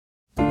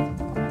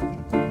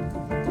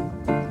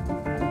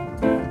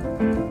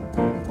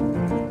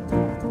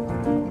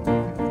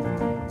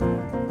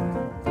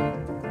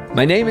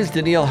My name is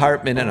Daniel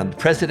Hartman, and I'm the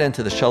president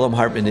of the Shalom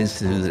Hartman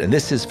Institute, and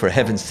this is For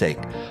Heaven's Sake,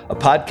 a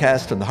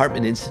podcast on the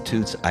Hartman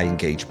Institute's I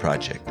Engage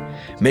project.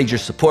 Major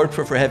support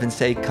for Heaven's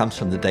Sake comes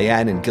from the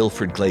Diane and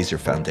Guilford Glazer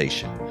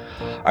Foundation.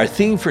 Our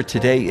theme for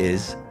today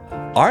is,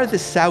 are the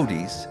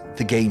Saudis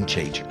the game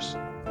changers?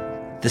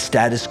 The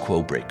status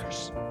quo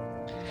breakers?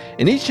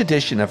 In each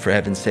edition of For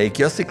Heaven's Sake,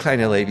 Yossi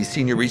Klein-Halevi,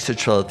 Senior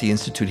Research Fellow at the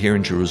Institute here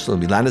in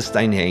Jerusalem, Ilana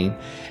Steinhain,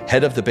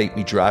 Head of the Beit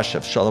Midrash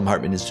of Shalom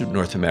Hartman Institute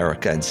North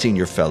America and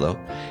Senior Fellow,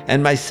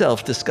 and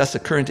myself discuss a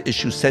current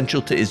issue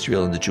central to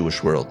Israel and the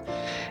Jewish world.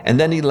 And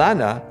then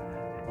Ilana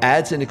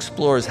adds and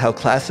explores how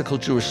classical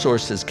Jewish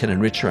sources can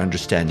enrich our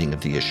understanding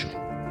of the issue.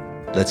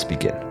 Let's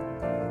begin.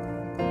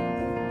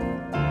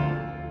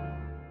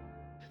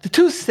 The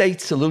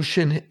two-state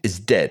solution is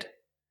dead,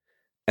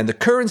 and the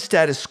current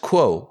status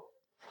quo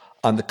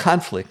on the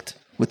conflict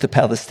with the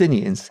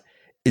Palestinians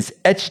is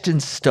etched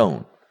in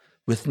stone,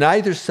 with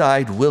neither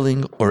side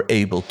willing or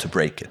able to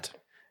break it.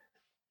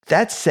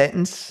 That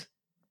sentence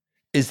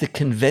is the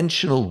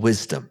conventional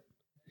wisdom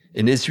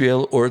in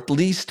Israel, or at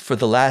least for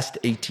the last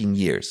 18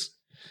 years,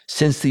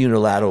 since the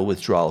unilateral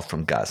withdrawal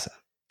from Gaza.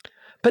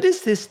 But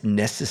is this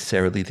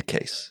necessarily the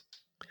case?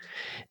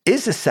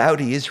 Is a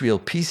Saudi-Israel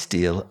peace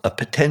deal a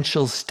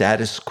potential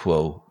status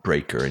quo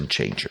breaker and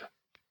changer?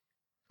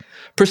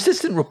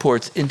 Persistent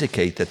reports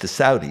indicate that the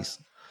Saudis,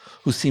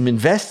 who seem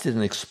invested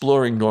in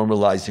exploring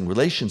normalizing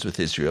relations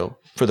with Israel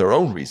for their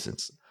own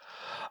reasons,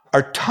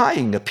 are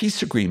tying a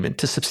peace agreement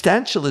to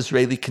substantial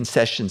Israeli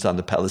concessions on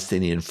the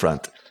Palestinian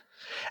front.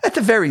 At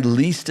the very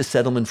least, a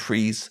settlement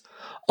freeze,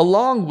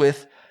 along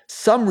with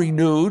some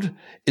renewed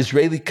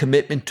Israeli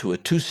commitment to a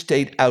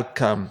two-state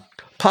outcome,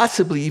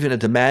 possibly even a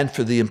demand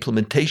for the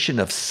implementation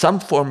of some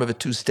form of a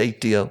two-state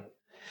deal.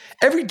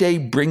 Every day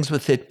brings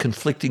with it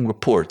conflicting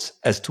reports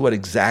as to what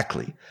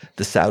exactly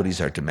the Saudis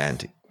are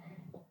demanding.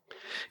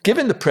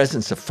 Given the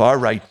presence of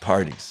far-right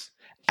parties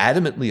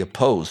adamantly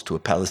opposed to a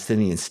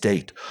Palestinian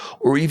state,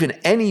 or even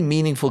any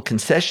meaningful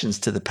concessions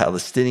to the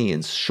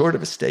Palestinians short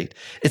of a state,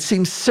 it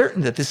seems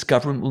certain that this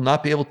government will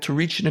not be able to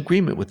reach an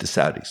agreement with the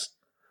Saudis.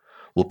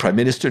 Will Prime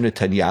Minister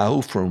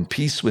Netanyahu, for whom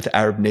peace with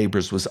Arab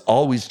neighbors was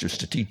always their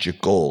strategic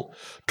goal,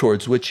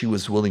 towards which he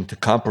was willing to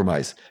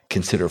compromise,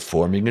 consider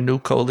forming a new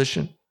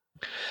coalition?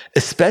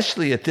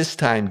 Especially at this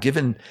time,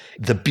 given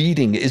the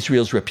beating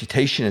Israel's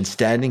reputation and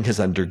standing has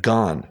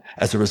undergone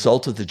as a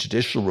result of the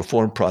judicial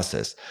reform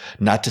process,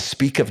 not to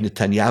speak of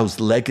Netanyahu's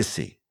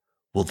legacy,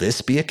 will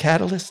this be a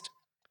catalyst?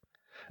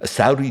 A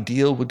Saudi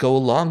deal would go a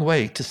long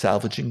way to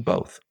salvaging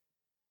both.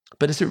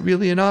 But is it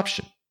really an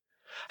option?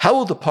 How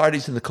will the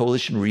parties in the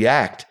coalition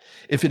react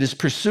if it is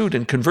pursued?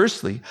 And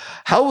conversely,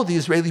 how will the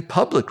Israeli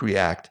public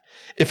react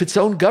if its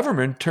own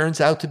government turns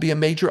out to be a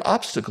major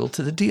obstacle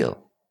to the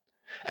deal?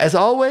 As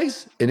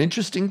always, an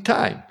interesting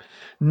time.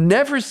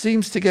 Never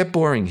seems to get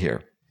boring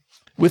here.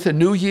 With a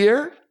new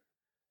year,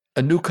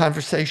 a new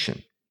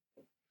conversation.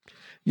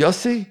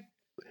 Yossi,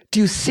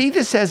 do you see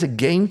this as a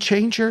game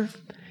changer?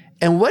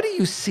 And what do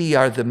you see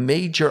are the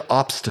major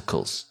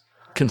obstacles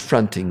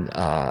confronting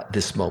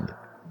this moment?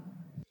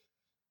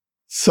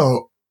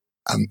 So,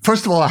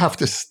 first of all, I have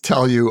to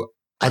tell you,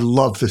 I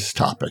love this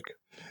topic.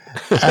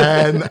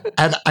 And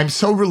I'm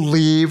so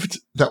relieved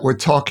that we're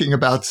talking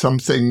about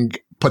something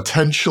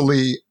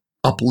potentially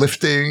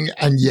uplifting.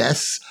 And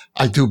yes,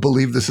 I do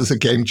believe this is a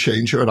game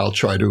changer, and I'll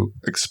try to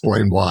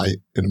explain why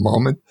in a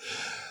moment.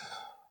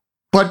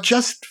 But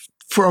just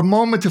for a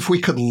moment, if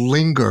we could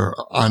linger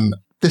on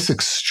this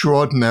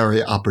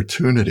extraordinary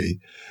opportunity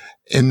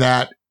in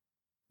that,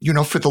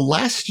 for the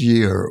last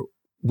year,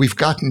 we've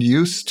gotten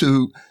used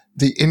to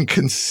the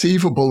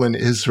inconceivable in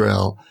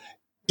Israel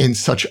in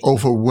such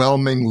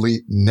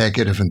overwhelmingly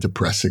negative and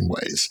depressing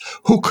ways.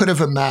 Who could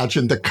have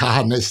imagined the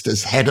Kahanist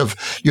as head of,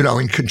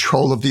 in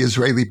control of the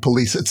Israeli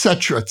police, et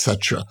cetera, et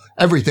cetera.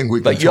 Everything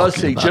we've been talking about.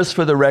 But Yossi, just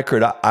for the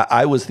record,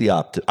 I was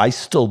I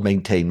still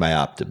maintain my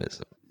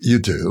optimism. You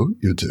do.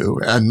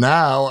 And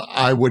now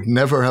I would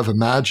never have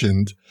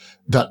imagined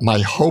that my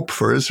hope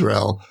for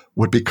Israel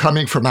would be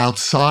coming from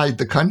outside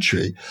the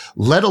country,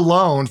 let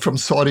alone from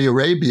Saudi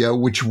Arabia,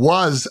 which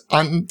was,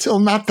 until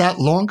not that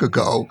long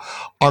ago,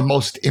 our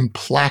most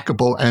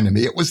implacable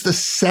enemy. It was the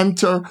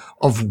center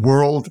of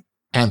world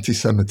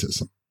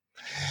anti-Semitism.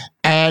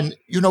 And,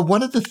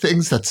 one of the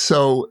things that's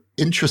so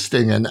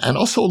interesting and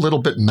also a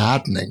little bit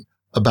maddening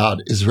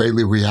about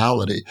Israeli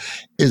reality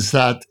is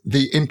that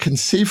the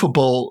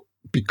inconceivable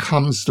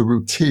becomes the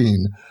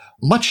routine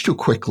much too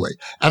quickly.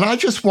 And I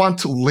just want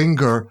to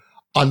linger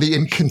on the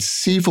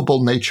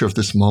inconceivable nature of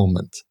this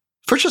moment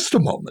for just a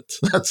moment.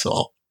 That's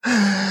all.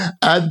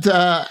 And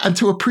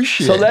to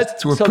appreciate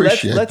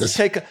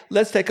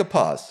let's take a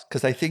pause,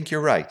 because I think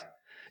you're right.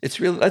 It's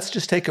really, let's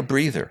just take a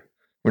breather.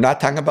 We're not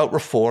talking about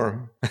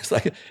reform. It's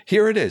like,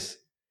 here it is.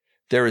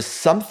 There is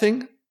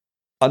something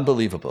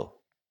unbelievable.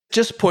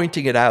 Just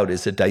pointing it out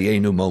is a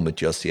Dayenu moment,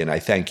 Yossi, and I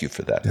thank you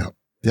for that.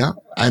 Yeah.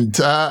 And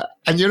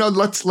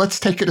let's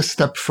take it a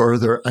step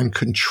further and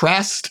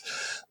contrast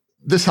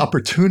this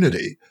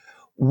opportunity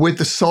with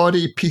the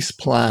Saudi peace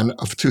plan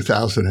of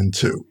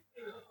 2002,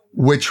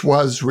 which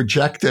was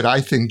rejected,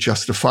 I think,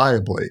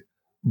 justifiably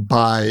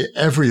by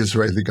every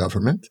Israeli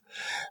government,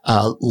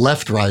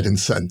 left, right, and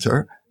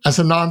center, as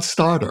a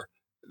non-starter.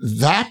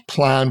 That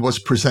plan was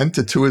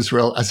presented to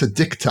Israel as a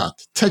diktat.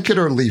 Take it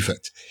or leave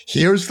it.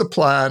 Here's the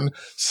plan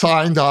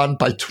signed on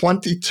by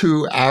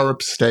 22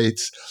 Arab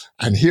states,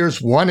 and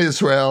here's one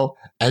Israel,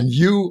 and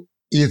you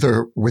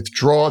either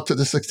withdraw to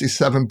the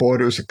 67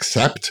 borders,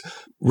 accept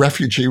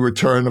refugee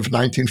return of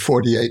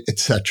 1948,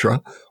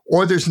 etc.,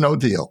 or there's no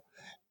deal.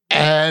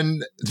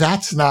 And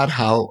that's not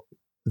how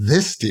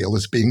this deal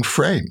is being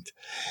framed.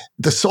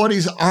 The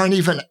Saudis aren't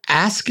even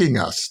asking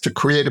us to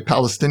create a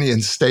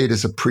Palestinian state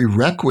as a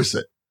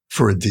prerequisite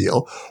for a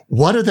deal.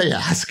 What are they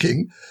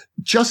asking?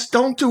 Just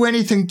don't do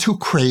anything too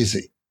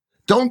crazy.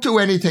 Don't do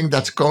anything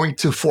that's going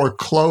to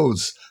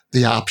foreclose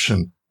the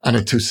option on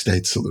a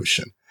two-state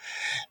solution.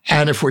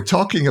 And if we're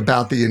talking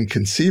about the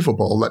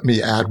inconceivable, let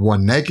me add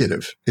one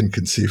negative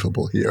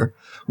inconceivable here,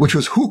 which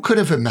was, who could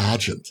have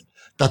imagined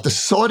that the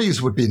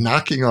Saudis would be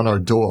knocking on our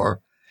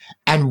door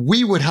and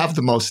we would have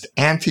the most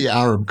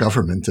anti-Arab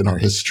government in our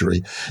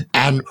history,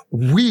 and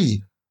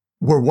we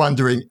were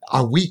wondering,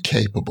 are we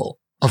capable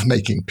of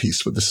making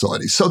peace with the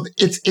Saudis? So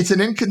it's an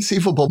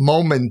inconceivable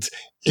moment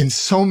in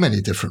so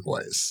many different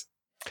ways.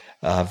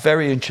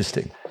 Very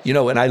interesting.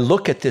 When I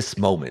look at this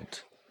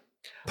moment,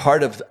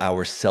 part of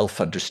our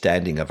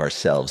self-understanding of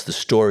ourselves, the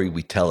story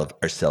we tell of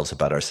ourselves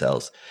about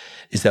ourselves,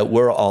 is that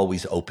we're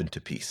always open to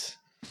peace.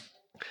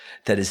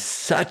 That is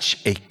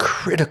such a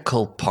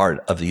critical part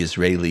of the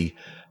Israeli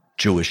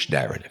Jewish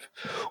narrative.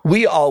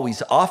 We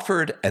always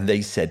offered and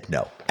they said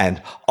no.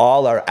 And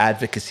all our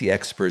advocacy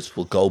experts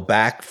will go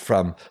back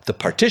from the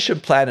partition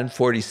plan in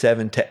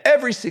 47 to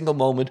every single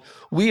moment.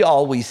 We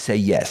always say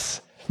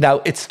yes. Now,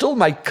 it still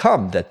might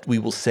come that we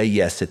will say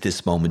yes at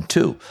this moment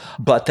too,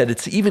 but that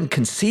it's even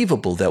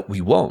conceivable that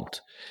we won't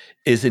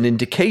is an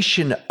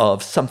indication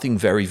of something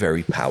very,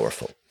 very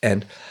powerful.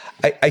 And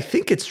I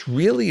think it's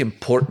really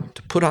important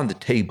to put on the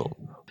table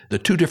the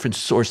two different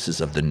sources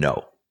of the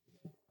no.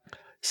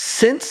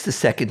 Since the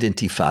Second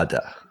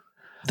Intifada,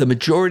 the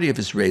majority of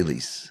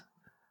Israelis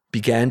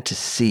began to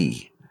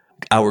see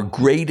our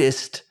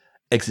greatest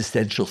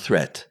existential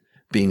threat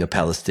being a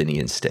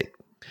Palestinian state.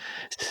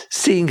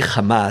 Seeing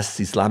Hamas,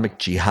 Islamic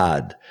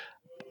Jihad,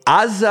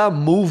 Gaza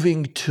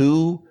moving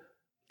to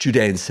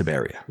Judea and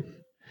Samaria.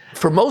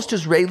 For most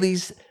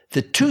Israelis,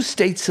 the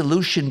two-state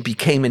solution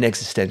became an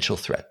existential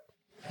threat.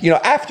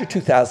 After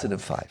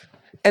 2005,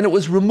 and it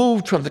was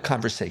removed from the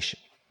conversation.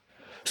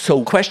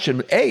 So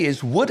question A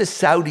is, would a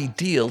Saudi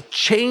deal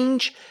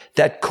change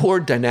that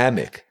core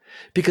dynamic?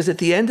 Because at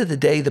the end of the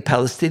day, the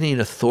Palestinian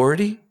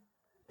Authority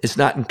is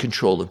not in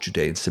control of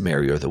Judea and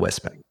Samaria or the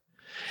West Bank.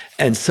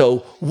 And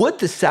so would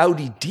the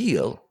Saudi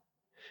deal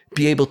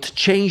be able to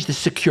change the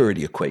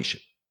security equation?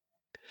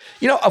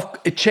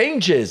 It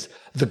changes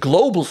the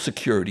global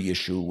security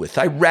issue with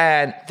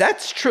Iran.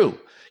 That's true.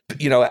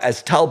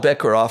 As Tal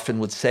Becker often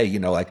would say,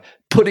 like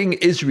putting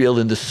Israel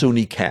in the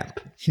Sunni camp.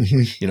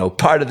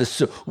 Part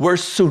of we're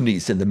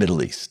Sunnis in the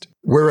Middle East.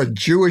 We're a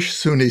Jewish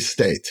Sunni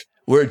state.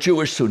 We're a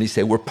Jewish Sunni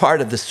state. We're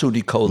part of the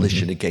Sunni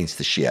coalition against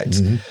the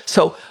Shiites.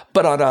 So,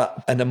 but on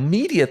an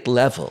immediate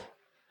level,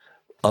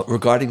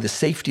 regarding the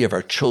safety of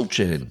our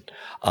children,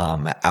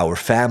 our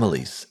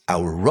families,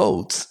 our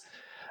roads,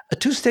 a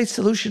two-state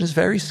solution is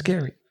very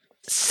scary.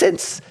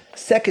 Since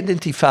Second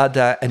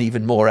Intifada and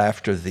even more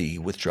after the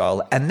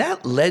withdrawal, and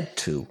that led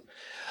to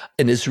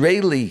an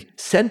Israeli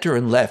center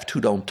and left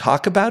who don't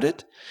talk about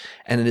it,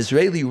 and an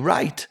Israeli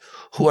right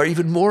who are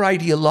even more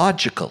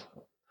ideological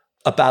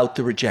about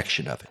the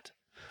rejection of it.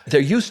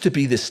 There used to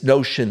be this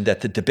notion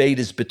that the debate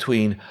is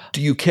between,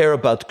 do you care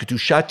about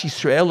Kedushat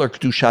Yisrael or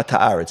Kedushat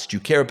Haaretz? Do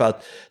you care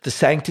about the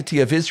sanctity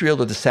of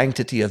Israel or the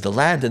sanctity of the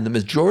land? And the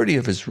majority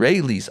of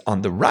Israelis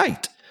on the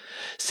right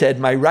said,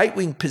 my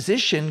right-wing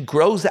position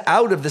grows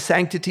out of the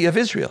sanctity of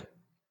Israel.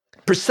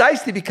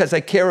 Precisely because I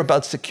care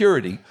about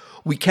security,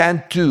 we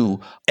can't do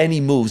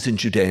any moves in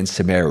Judea and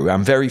Samaria.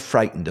 I'm very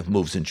frightened of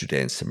moves in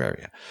Judea and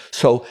Samaria.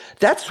 So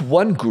that's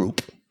one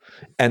group.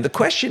 And the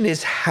question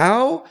is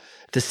how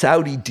the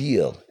Saudi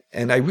deal,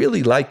 and I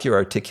really like your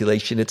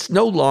articulation, it's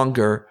no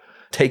longer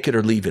take it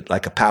or leave it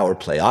like a power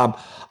play.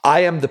 I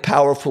am the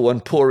powerful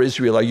one, poor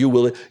Israel, are you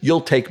willing?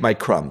 You'll take my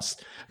crumbs.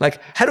 Like,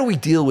 how do we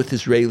deal with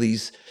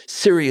Israelis'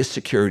 serious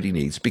security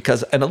needs?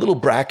 Because, and a little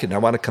bracket, I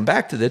want to come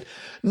back to that,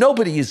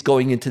 nobody is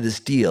going into this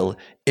deal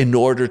in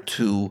order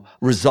to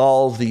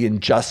resolve the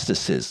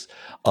injustices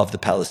of the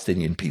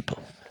Palestinian people.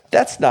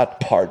 That's not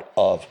part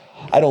of,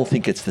 I don't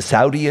think it's the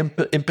Saudi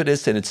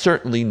impetus, and it's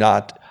certainly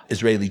not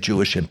Israeli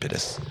Jewish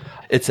impetus.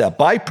 It's a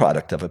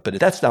byproduct of it, but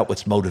that's not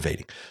what's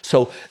motivating.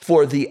 So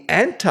for the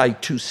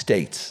anti-two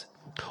states,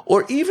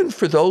 or even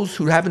for those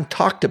who haven't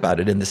talked about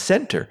it in the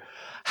center,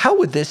 how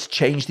would this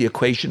change the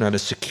equation on a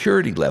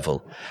security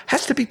level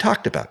has to be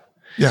talked about.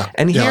 Yeah,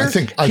 and here, I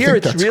think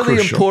it's that's really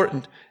crucial.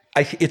 important.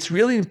 It's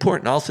really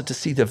important also to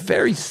see the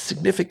very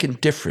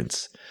significant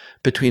difference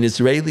between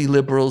Israeli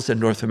liberals and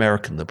North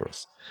American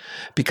liberals,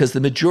 because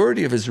the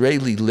majority of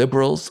Israeli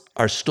liberals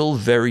are still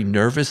very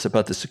nervous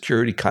about the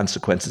security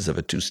consequences of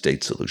a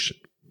two-state solution.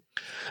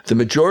 The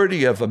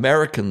majority of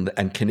American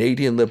and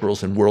Canadian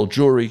liberals and world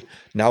Jewry,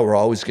 now we're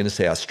always going to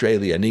say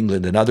Australia and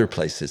England and other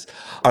places,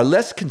 are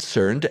less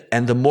concerned,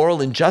 and the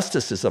moral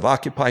injustices of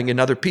occupying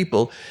another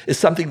people is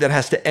something that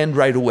has to end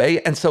right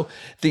away. And so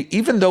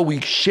even though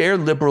we share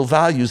liberal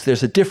values,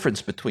 there's a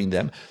difference between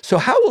them. So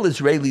how will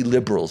Israeli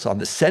liberals on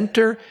the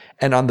center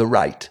and on the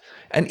right,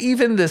 and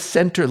even the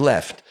center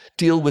left,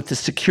 deal with the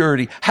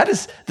security? How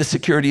does the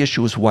security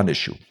issue is one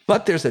issue,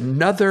 but there's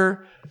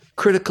another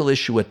critical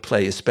issue at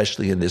play,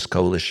 especially in this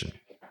coalition.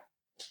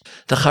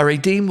 The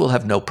Haredim will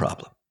have no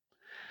problem.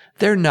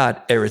 They're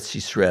not Eretz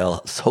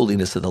Yisrael's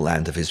holiness of the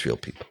land of Israel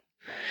people,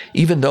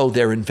 even though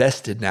they're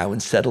invested now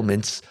in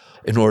settlements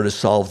in order to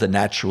solve the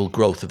natural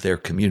growth of their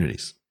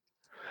communities.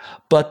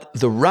 But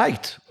the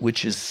right,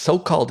 which is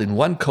so-called in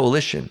one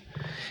coalition,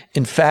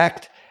 in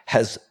fact,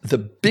 has the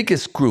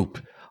biggest group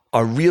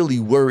are really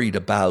worried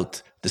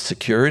about the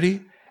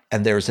security,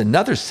 and there's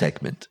another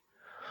segment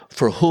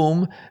for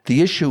whom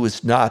the issue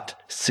is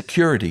not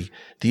security,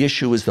 the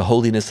issue is the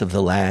holiness of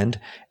the land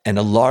and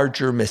a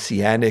larger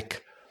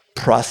messianic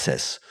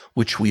process,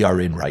 which we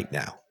are in right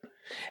now.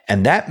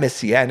 And that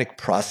messianic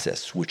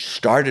process, which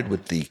started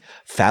with the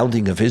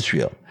founding of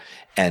Israel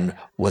and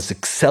was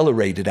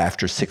accelerated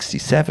after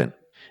 67,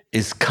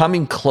 is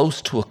coming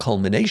close to a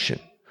culmination,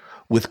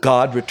 with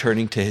God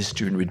returning to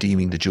history and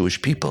redeeming the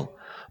Jewish people.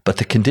 But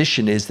the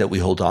condition is that we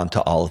hold on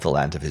to all of the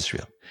land of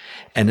Israel.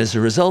 And as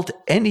a result,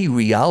 any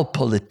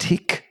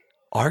realpolitik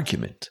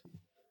argument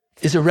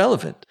is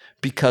irrelevant,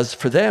 because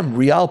for them,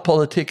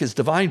 realpolitik is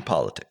divine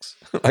politics.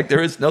 Like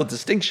there is no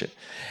distinction.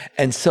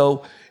 And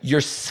so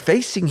you're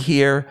facing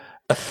here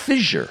a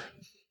fissure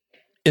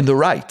in the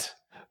right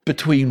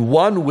between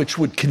one which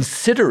would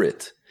consider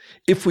it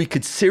if we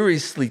could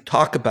seriously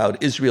talk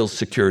about Israel's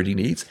security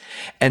needs,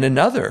 and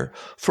another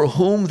for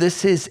whom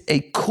this is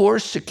a core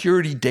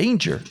security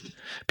danger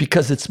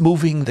because it's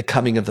moving the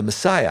coming of the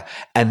Messiah.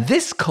 And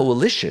this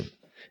coalition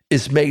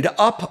is made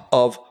up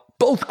of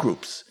both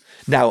groups.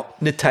 Now,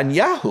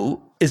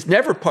 Netanyahu is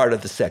never part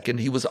of the second.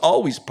 He was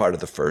always part of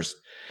the first.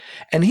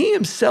 And he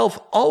himself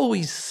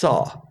always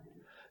saw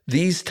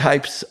these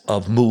types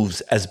of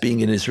moves as being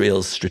in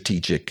Israel's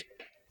strategic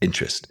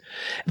interest.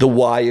 The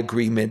Y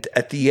agreement,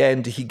 at the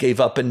end, he gave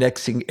up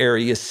annexing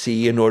Area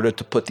C in order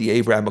to put the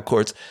Abraham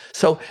Accords.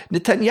 So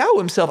Netanyahu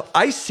himself,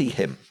 I see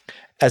him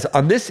as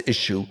on this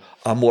issue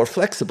more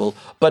flexible,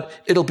 but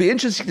it'll be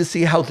interesting to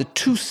see how the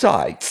two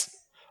sides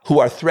who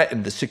are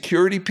threatened, the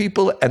security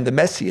people and the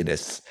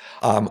messianists,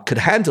 could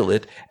handle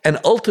it. And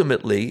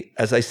ultimately,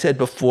 as I said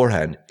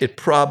beforehand, it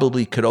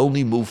probably could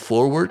only move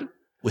forward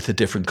with a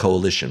different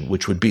coalition,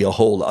 which would be a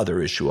whole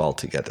other issue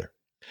altogether.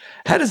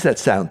 How does that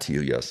sound to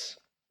you, Yos?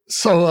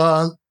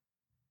 So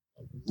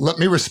let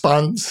me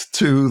respond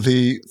to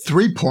the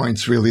 3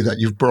 points really that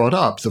you've brought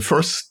up. The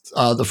first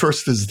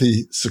is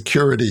the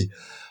security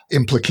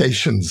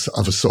implications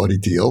of a Saudi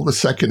deal. The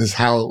second is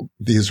how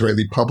the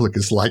Israeli public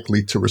is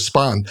likely to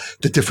respond,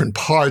 the different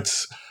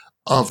parts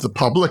of the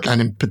public and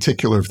in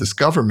particular of this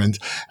government.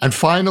 And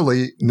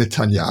finally,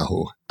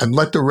 Netanyahu. And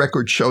let the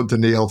record show,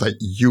 Daniel, that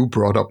you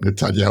brought up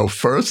Netanyahu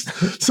first.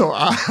 So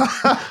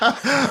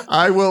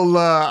I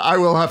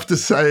will have to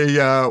say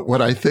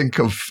what I think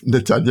of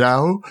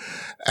Netanyahu.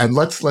 And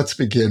let's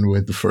begin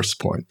with the first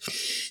point.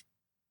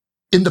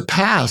 In the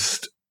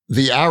past,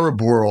 the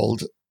Arab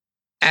world,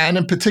 and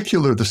in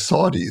particular the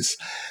Saudis,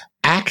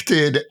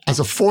 acted as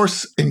a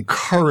force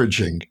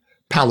encouraging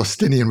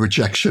Palestinian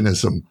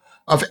rejectionism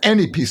of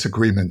any peace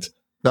agreement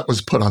that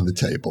was put on the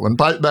table. And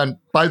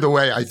by the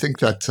way, I think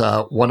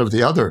that one of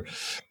the other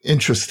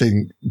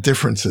interesting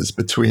differences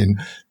between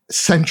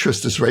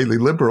centrist Israeli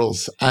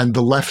liberals and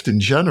the left in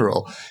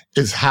general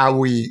is how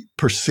we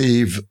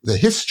perceive the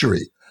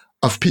history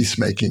of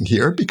peacemaking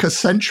here, because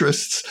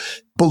centrists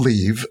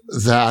believe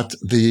that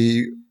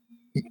the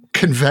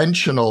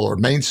conventional or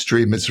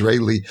mainstream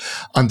Israeli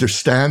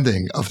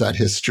understanding of that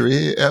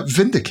history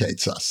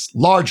vindicates us,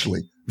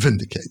 largely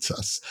vindicates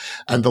us,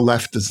 and the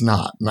left does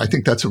not. And I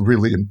think that's a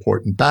really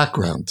important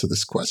background to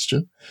this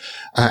question.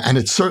 And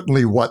it's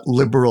certainly what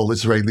liberal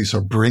Israelis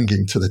are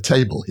bringing to the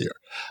table here,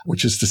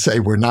 which is to say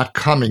we're not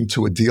coming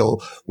to a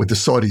deal with the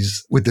Saudis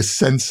with the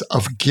sense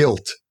of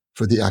guilt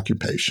for the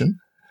occupation,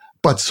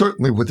 but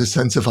certainly with the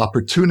sense of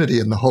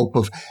opportunity and the hope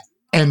of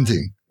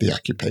ending the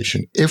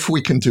occupation, if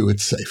we can do it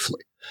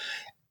safely.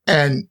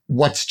 And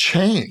what's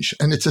changed,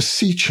 and it's a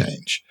sea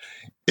change,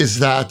 is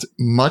that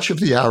much of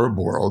the Arab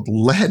world,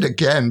 led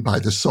again by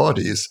the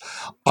Saudis,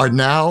 are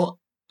now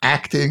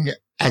acting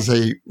as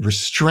a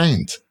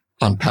restraint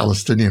on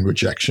Palestinian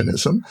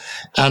rejectionism.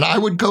 And I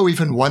would go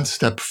even one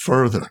step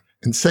further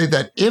and say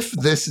that if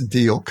this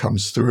deal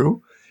comes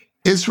through,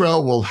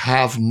 Israel will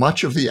have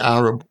much of the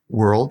Arab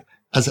world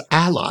as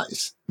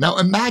allies. Now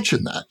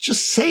imagine that.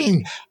 Just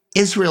saying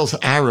Israel's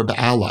Arab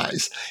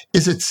allies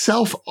is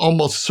itself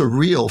almost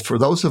surreal for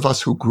those of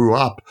us who grew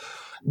up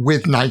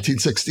with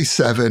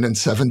 1967 and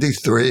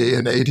 73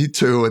 and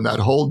 82 and that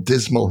whole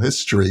dismal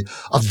history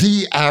of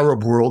the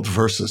Arab world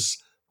versus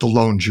the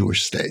lone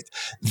Jewish state.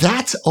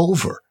 That's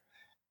over.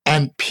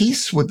 And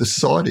peace with the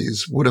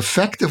Saudis would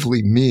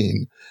effectively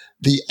mean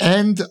the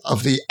end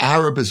of the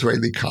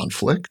Arab-Israeli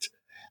conflict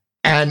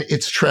and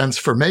its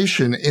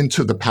transformation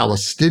into the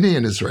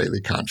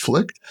Palestinian-Israeli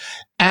conflict,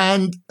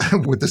 and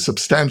with the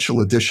substantial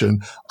addition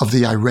of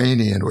the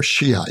Iranian or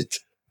Shiite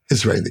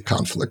Israeli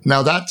conflict.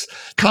 Now, that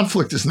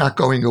conflict is not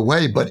going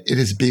away, but it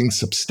is being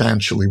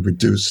substantially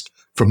reduced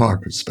from our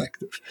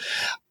perspective.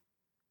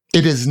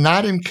 It is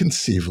not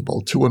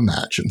inconceivable to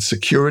imagine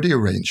security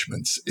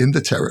arrangements in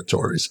the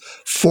territories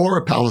for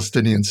a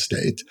Palestinian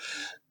state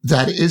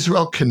that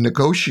Israel can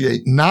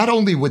negotiate not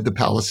only with the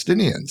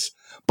Palestinians,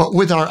 but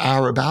with our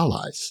Arab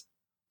allies.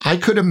 I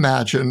could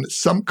imagine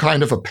some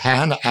kind of a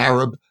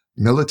pan-Arab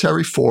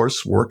military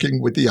force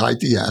working with the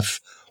IDF,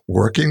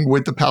 working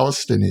with the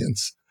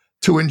Palestinians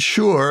to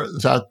ensure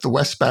that the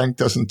West Bank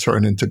doesn't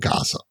turn into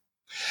Gaza.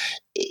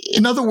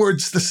 In other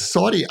words, the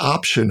Saudi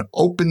option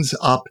opens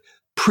up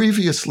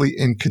previously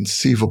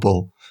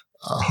inconceivable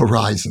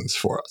horizons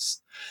for us.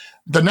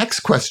 The next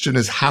question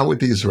is, how would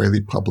the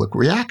Israeli public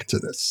react to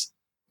this?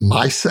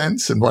 My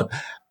sense, and what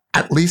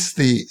at least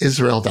the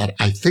Israel that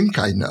I think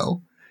I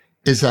know,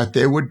 is that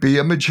there would be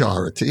a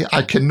majority.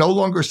 I can no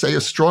longer say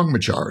a strong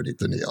majority,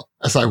 Daniil,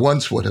 as I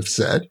once would have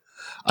said.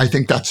 I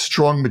think that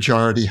strong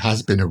majority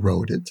has been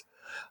eroded,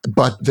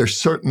 but there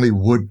certainly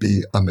would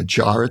be a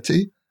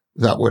majority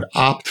that would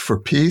opt for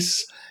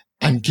peace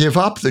and give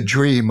up the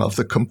dream of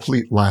the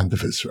complete land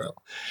of Israel.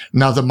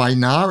 Now, the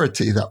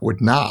minority that would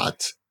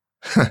not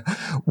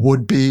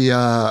would be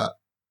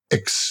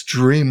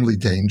extremely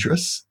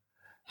dangerous.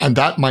 And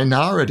that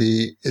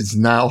minority is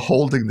now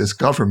holding this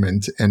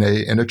government in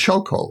a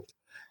chokehold.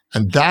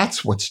 And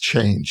that's what's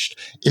changed,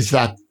 is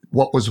that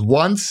what was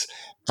once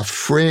a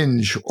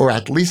fringe or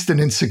at least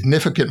an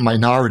insignificant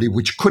minority,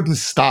 which couldn't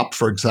stop,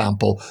 for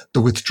example,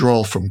 the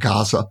withdrawal from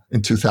Gaza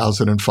in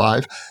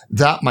 2005,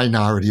 that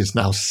minority is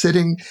now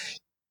sitting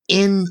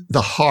in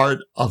the heart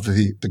of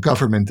the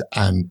government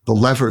and the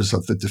levers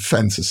of the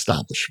defense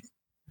establishment.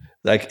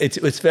 Like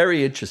it's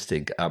very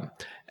interesting,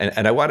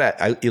 and I want to,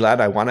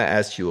 Ilan, I want to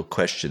ask you a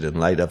question in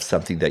light of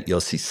something that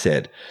Yossi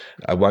said.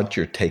 I want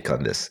your take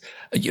on this.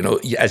 You know,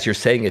 as you're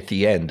saying at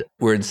the end,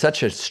 we're in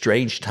such a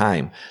strange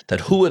time that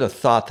who would have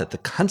thought that the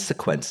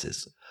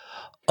consequences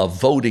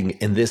of voting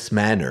in this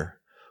manner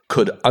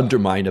could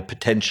undermine a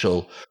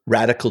potential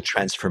radical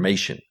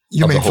transformation.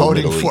 You of mean the whole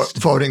Middle East.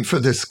 voting for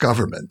this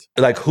government?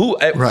 Like who?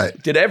 Right.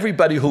 Did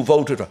everybody who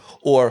voted,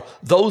 or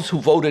those who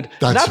voted,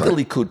 That's not right.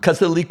 the Likud, because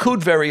the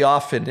Likud very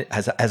often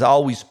has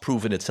always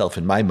proven itself,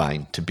 in my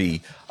mind, to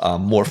be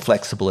more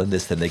flexible in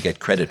this than they get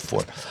credit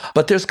for.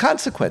 But there's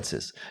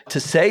consequences. To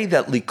say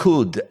that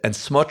Likud and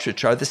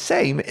Smotrich are the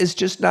same is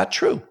just not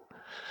true.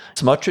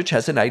 Smotrich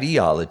has an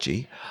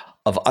ideology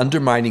of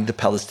undermining the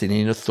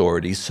Palestinian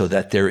authorities so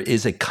that there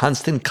is a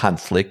constant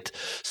conflict,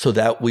 so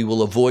that we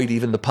will avoid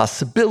even the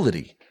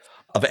possibility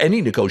of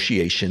any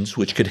negotiations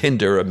which could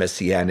hinder a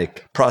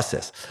messianic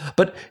process.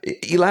 But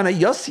Ilana,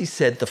 Yossi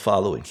said the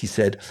following. He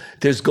said,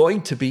 there's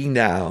going to be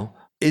now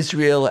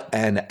Israel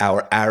and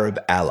our Arab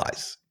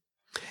allies.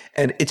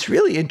 And it's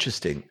really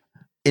interesting.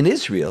 In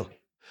Israel,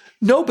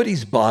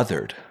 nobody's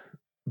bothered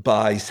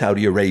by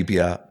Saudi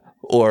Arabia,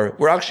 or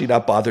we're actually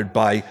not bothered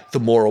by the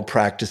moral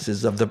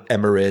practices of the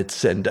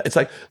Emirates. And it's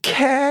like,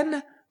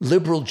 can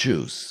liberal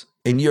Jews,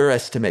 in your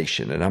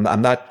estimation, and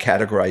I'm not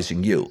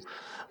categorizing you,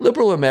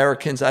 liberal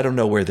Americans, I don't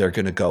know where they're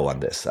going to go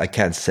on this. I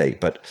can't say.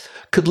 But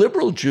could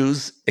liberal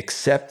Jews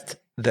accept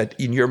that,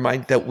 in your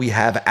mind, that we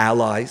have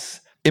allies,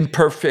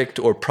 imperfect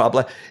or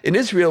problem? In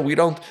Israel,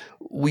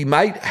 we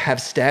might have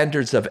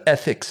standards of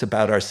ethics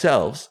about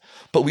ourselves,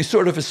 but we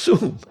sort of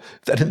assume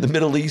that in the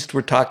Middle East,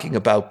 we're talking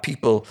about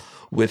people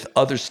with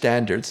other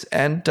standards,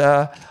 and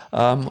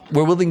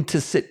we're willing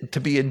to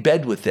be in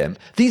bed with them.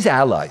 These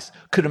allies,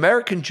 could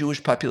American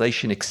Jewish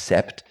population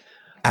accept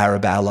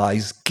Arab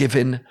allies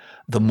given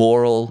the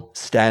moral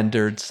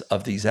standards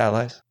of these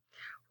allies?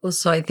 Well,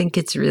 so I think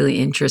it's really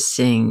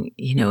interesting.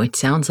 You know, it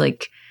sounds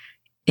like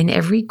in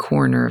every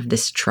corner of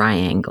this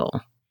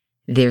triangle,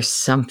 there's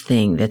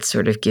something that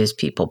sort of gives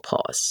people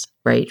pause,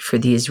 right? For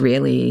the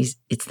Israelis,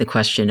 it's the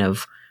question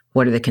of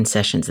what are the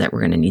concessions that we're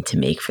going to need to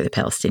make for the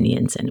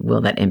Palestinians, and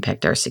will that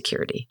impact our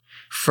security?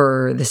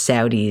 For the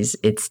Saudis,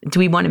 it's, do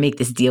we want to make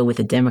this deal with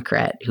a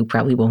Democrat who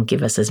probably won't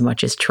give us as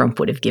much as Trump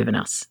would have given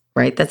us,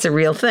 right? That's a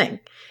real thing.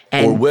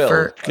 And or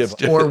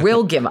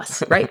will give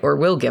us, right? Or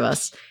will give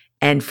us.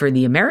 And for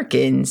the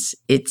Americans,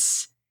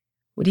 it's,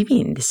 what do you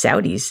mean? The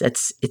Saudis,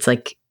 it's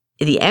like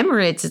the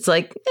Emirates, it's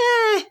like,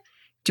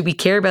 do we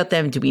care about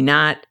them? Do we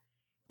not?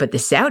 But the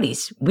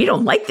Saudis, we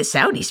don't like the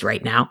Saudis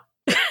right now.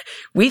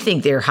 We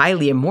think they're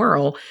highly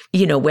immoral,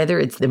 you know, whether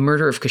it's the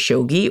murder of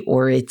Khashoggi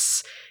or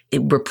it's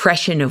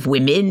repression of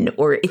women,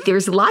 or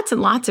there's lots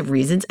and lots of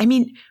reasons. I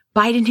mean,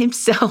 Biden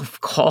himself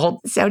called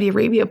Saudi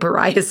Arabia a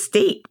pariah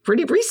state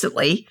pretty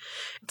recently.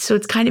 So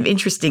it's kind of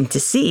interesting to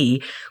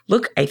see.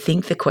 Look, I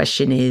think the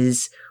question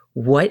is,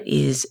 what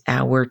is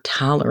our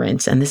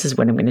tolerance? And this is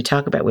what I'm going to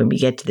talk about when we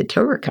get to the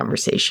Torah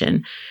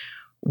conversation.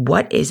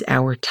 What is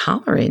our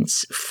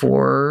tolerance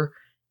for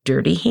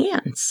dirty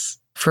hands,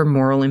 for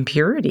moral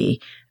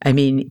impurity? I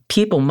mean,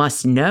 people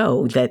must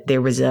know that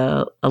there was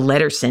a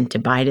letter sent to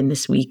Biden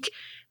this week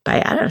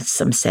by, I don't know,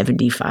 some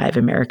 75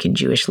 American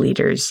Jewish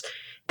leaders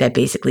that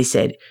basically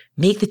said,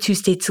 make the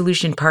two-state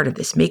solution part of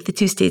this, make the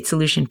two-state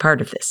solution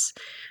part of this.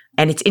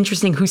 And it's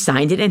interesting who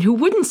signed it and who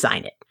wouldn't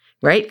sign it,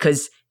 right?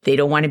 Because they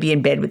don't want to be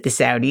in bed with the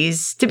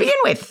Saudis to begin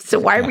with. So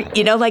why are we,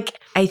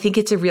 I think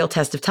it's a real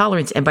test of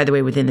tolerance. And by the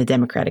way, within the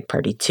Democratic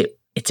Party too,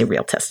 it's a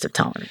real test of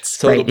tolerance,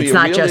 so right? It's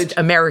not just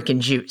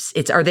American Jews.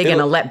 It's, are they going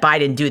to let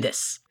Biden do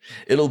this?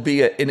 It'll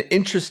be an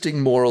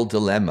interesting moral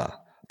dilemma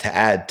to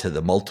add to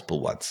the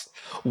multiple ones.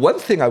 One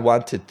thing I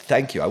wanted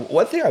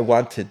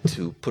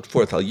to put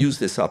forth, I'll use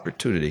this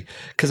opportunity,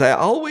 because I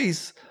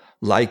always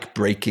like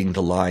breaking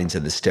the lines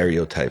and the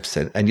stereotypes.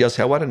 And Yossi,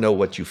 I want to know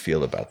what you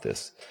feel about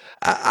this.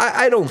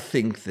 I don't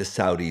think the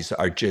Saudis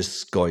are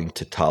just going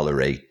to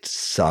tolerate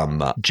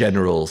some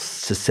general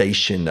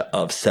cessation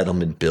of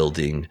settlement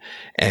building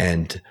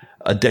and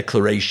a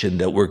declaration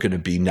that we're going to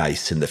be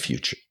nice in the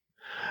future.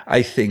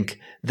 I think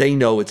they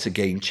know it's a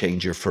game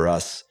changer for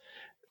us.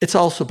 It's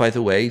also, by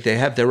the way, they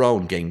have their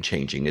own game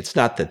changing. It's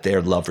not that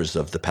they're lovers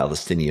of the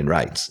Palestinian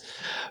rights.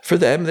 For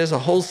them, there's a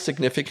whole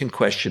significant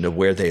question of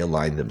where they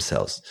align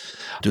themselves.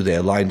 Do they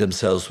align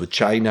themselves with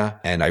China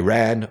and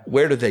Iran?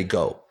 Where do they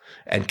go?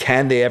 And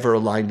can they ever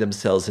align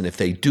themselves? And if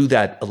they do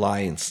that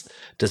alliance,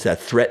 does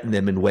that threaten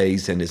them in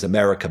ways? And is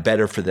America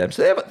better for them?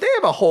 So they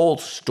have a whole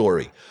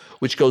story,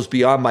 which goes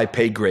beyond my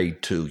pay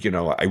grade to,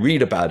 I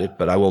read about it,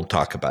 but I won't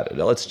talk about it.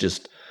 Now, let's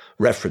just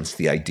reference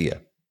the idea.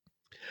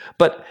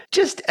 But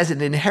just as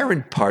an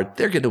inherent part,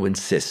 they're going to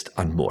insist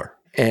on more.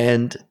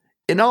 And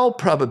in all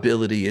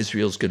probability,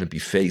 Israel's going to be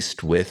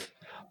faced with,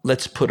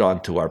 let's put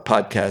onto our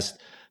podcast,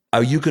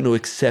 are you going to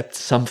accept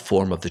some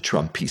form of the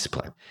Trump peace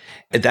plan?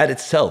 And that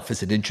itself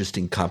is an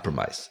interesting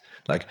compromise.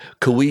 Like,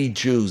 could we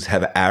Jews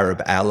have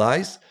Arab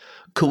allies?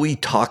 Could we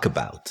talk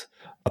about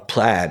a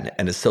plan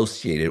and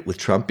associate it with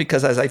Trump?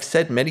 Because as I've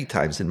said many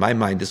times, in my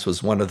mind, this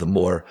was one of the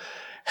more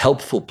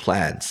helpful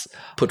plans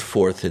put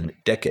forth in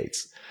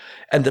decades.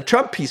 And the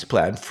Trump peace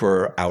plan,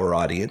 for our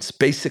audience,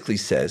 basically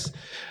says,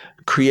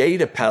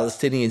 create a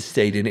Palestinian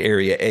state in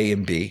Area A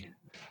and B,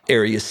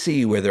 Area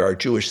C, where there are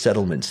Jewish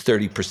settlements,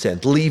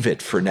 30%, leave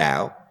it for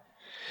now,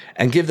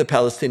 and give the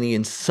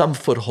Palestinians some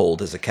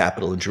foothold as a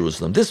capital in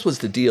Jerusalem. This was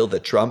the deal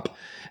that Trump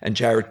and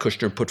Jared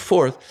Kushner put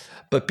forth.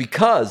 But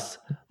because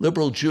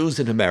liberal Jews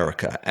in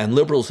America and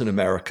liberals in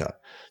America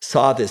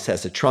saw this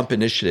as a Trump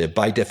initiative,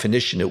 by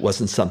definition, it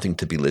wasn't something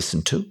to be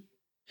listened to.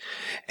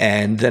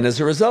 And then as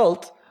a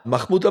result,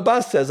 Mahmoud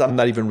Abbas says, I'm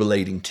not even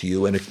relating to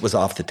you, and it was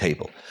off the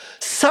table.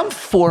 Some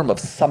form of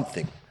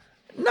something,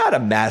 not a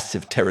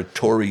massive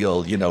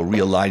territorial,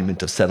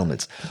 realignment of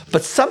settlements,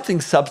 but something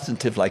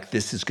substantive like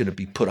this is going to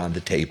be put on the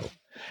table.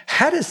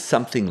 How does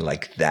something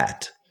like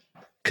that,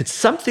 could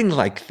something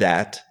like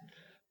that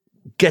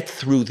get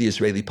through the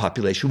Israeli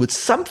population? Would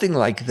something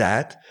like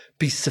that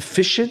be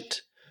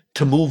sufficient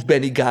to move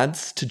Benny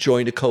Gantz to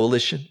join a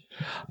coalition?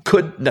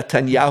 Could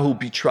Netanyahu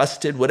be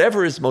trusted?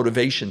 Whatever his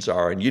motivations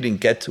are, and you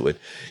didn't get to it,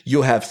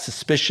 you have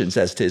suspicions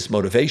as to his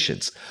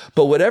motivations.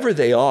 But whatever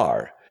they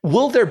are,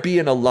 will there be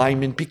an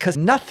alignment? Because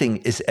nothing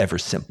is ever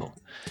simple.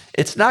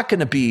 It's not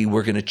going to be,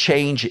 we're going to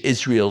change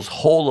Israel's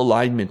whole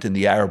alignment in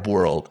the Arab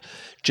world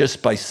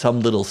just by some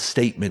little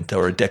statement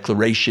or a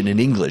declaration in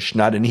English,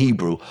 not in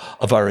Hebrew,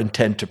 of our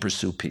intent to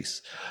pursue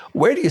peace.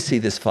 Where do you see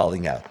this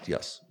falling out?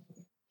 Yes.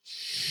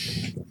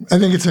 I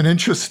think it's an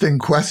interesting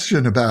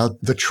question about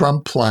the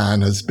Trump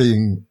plan as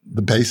being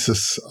the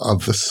basis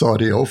of the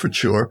Saudi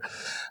overture.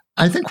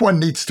 I think one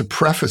needs to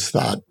preface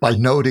that by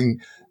noting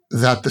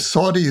that the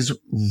Saudis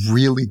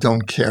really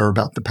don't care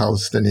about the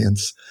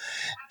Palestinians.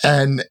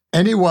 And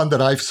anyone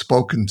that I've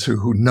spoken to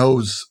who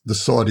knows the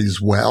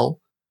Saudis well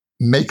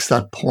makes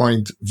that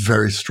point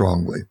very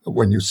strongly.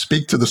 When you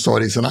speak to the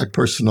Saudis, and I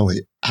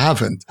personally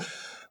haven't,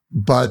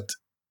 but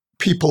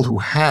people who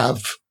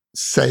have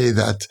say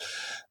that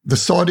the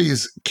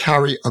Saudis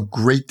carry a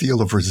great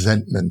deal of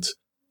resentment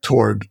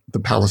toward the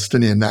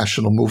Palestinian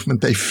national movement.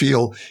 They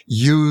feel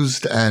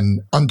used and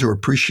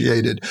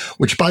underappreciated,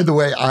 which, by the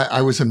way,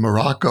 I was in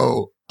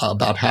Morocco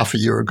about half a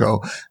year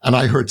ago, and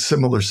I heard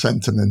similar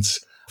sentiments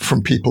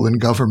from people in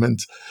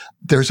government.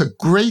 There's a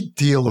great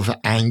deal of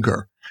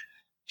anger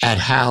at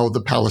how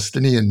the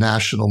Palestinian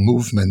national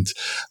movement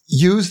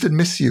used and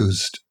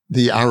misused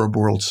the Arab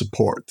world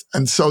support.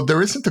 And so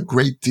there isn't a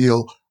great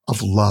deal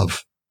of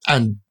love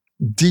and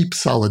deep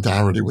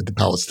solidarity with the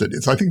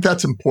Palestinians. I think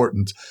that's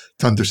important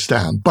to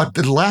understand. But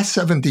the last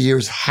 70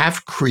 years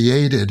have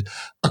created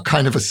a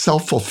kind of a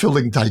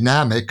self-fulfilling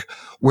dynamic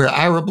where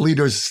Arab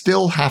leaders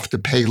still have to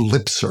pay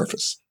lip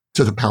service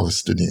to the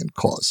Palestinian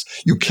cause.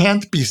 You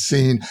can't be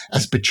seen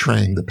as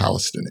betraying the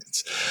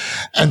Palestinians.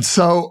 And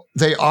so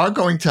they are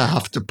going to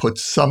have to put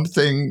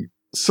something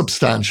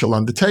substantial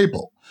on the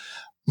table.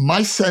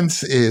 My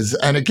sense is,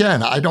 and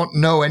again, I don't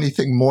know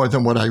anything more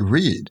than what I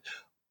read,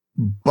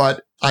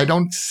 but I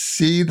don't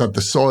see that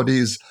the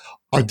Saudis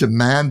are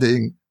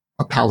demanding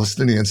a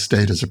Palestinian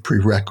state as a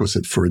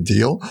prerequisite for a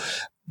deal.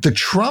 The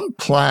Trump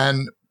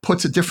plan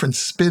puts a different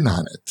spin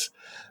on it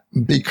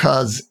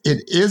because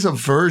it is a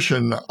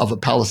version of a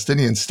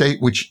Palestinian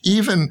state which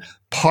even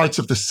parts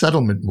of the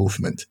settlement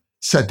movement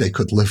said they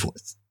could live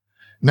with.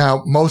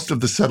 Now, most of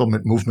the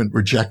settlement movement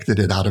rejected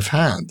it out of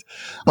hand,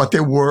 but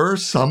there were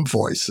some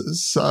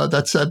voices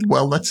that said,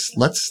 well,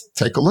 let's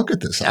take a look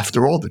at this.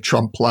 After all, the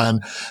Trump plan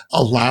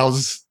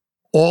allows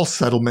all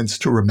settlements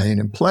to remain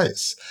in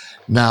place.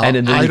 Now, and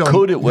in the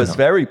Likud, it was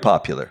very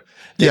popular.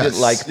 They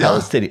didn't like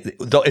Palestinian.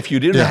 Though if you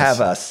didn't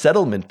have a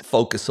settlement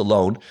focus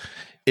alone,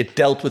 it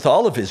dealt with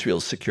all of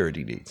Israel's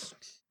security needs.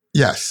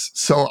 Yes.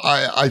 So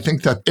I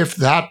think that if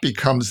that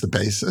becomes the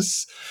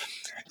basis,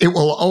 it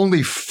will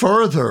only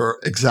further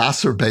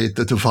exacerbate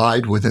the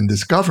divide within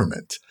this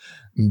government,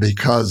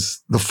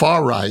 because the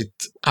far right,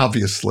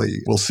 obviously,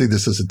 will see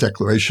this as a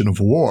declaration of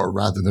war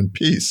rather than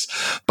peace.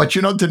 But,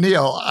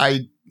 Daniil,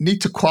 I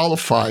need to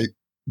qualify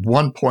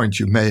one point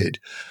you made,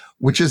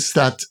 which is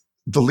that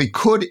the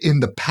Likud in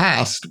the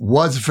past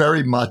was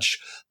very much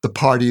the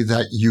party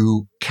that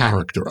you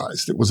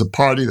characterized. It was a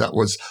party that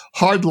was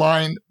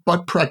hardline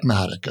but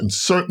pragmatic and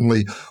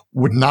certainly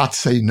would not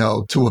say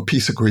no to a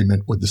peace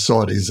agreement with the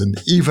Saudis,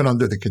 and even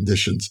under the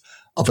conditions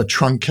of a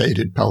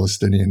truncated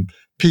Palestinian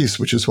peace,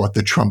 which is what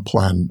the Trump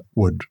plan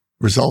would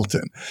result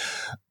in.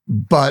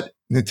 But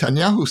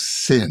Netanyahu's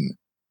sin,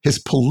 his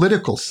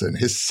political sin,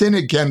 his sin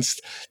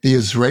against the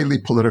Israeli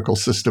political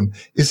system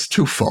is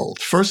twofold.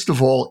 First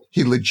of all,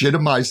 he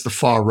legitimized the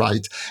far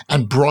right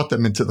and brought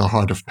them into the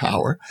heart of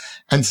power.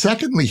 And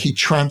secondly, he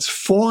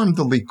transformed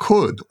the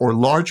Likud, or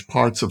large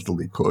parts of the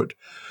Likud,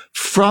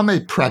 from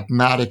a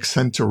pragmatic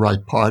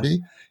center-right party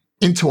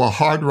into a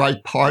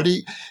hard-right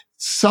party,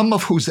 some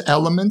of whose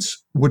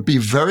elements would be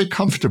very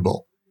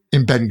comfortable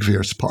in Ben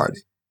Gvir's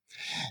party.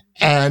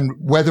 And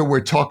whether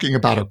we're talking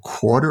about a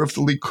quarter of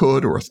the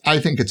Likud, or I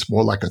think it's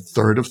more like a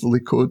third of the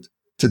Likud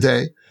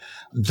today,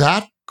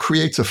 that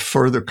creates a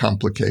further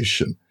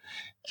complication.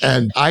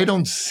 And I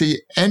don't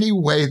see any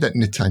way that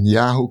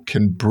Netanyahu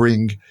can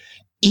bring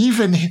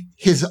even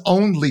his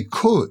own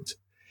Likud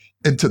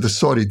into the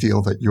Saudi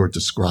deal that you're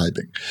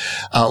describing.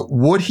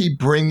 Would he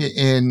bring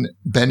in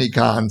Benny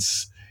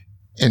Gantz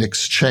in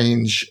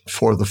exchange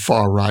for the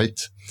far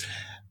right?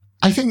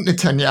 I think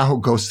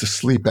Netanyahu goes to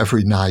sleep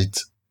every night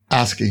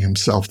asking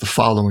himself the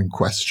following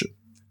question: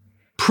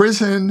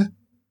 prison,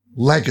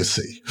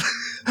 legacy,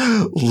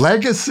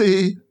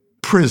 legacy,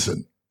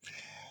 prison.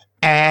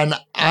 And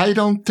I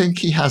don't think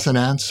he has an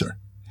answer.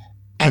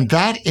 And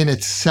that in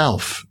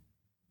itself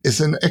is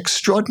an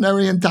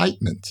extraordinary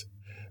indictment,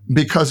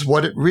 because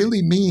what it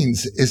really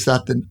means is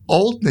that the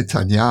old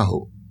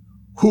Netanyahu,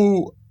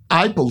 who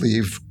I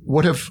believe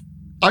would have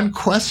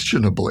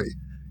unquestionably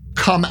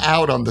come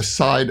out on the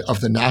side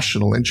of the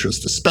national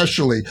interest,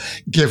 especially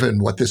given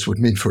what this would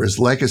mean for his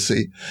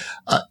legacy.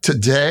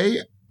 Today,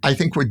 I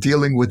think we're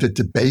dealing with a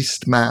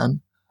debased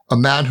man, a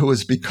man who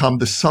has become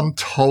the sum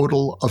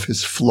total of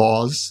his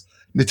flaws.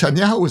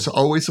 Netanyahu was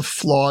always a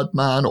flawed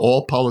man.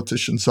 All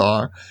politicians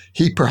are.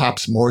 He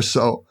perhaps more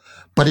so.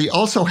 But he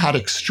also had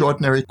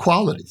extraordinary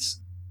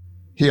qualities.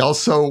 He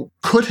also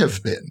could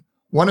have been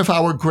one of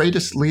our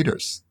greatest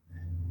leaders.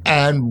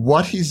 And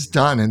what he's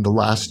done in the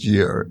last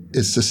year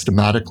is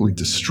systematically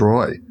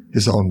destroy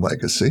his own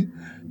legacy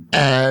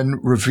and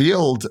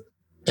revealed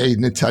a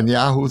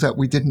Netanyahu that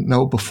we didn't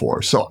know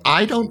before. So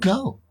I don't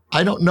know.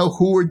 I don't know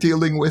who we're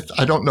dealing with.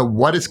 I don't know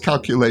what his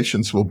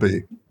calculations will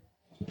be.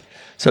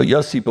 So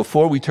Yossi,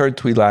 before we turn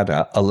to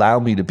Ilana, allow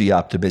me to be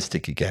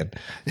optimistic again.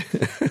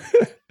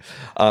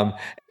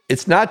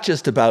 It's not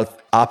just about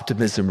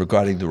optimism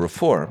regarding the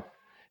reform.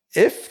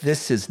 If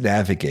this is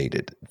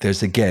navigated,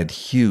 there's again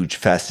huge,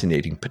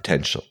 fascinating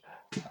potential.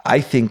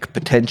 I think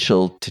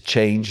potential to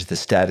change the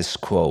status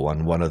quo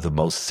on one of the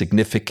most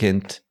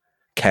significant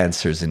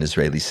cancers in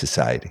Israeli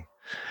society.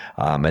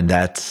 And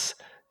that's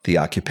the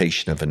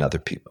occupation of another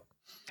people.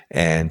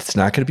 And it's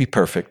not going to be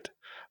perfect.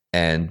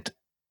 And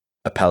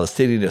a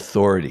Palestinian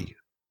Authority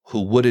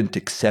who wouldn't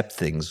accept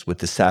things with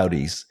the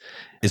Saudis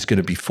is going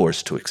to be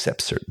forced to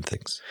accept certain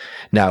things.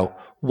 Now,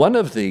 one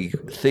of the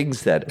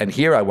things that, and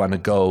here I want to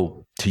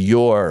go to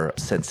your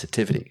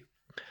sensitivity,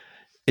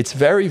 it's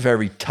very,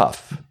 very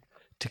tough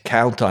to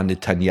count on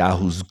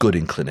Netanyahu's good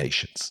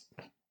inclinations.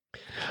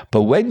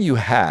 But when you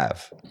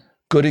have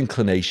good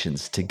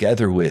inclinations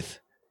together with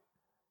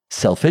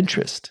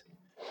self-interest,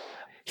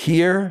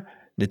 here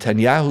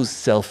Netanyahu's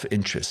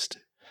self-interest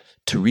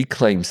to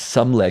reclaim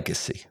some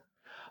legacy,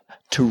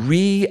 to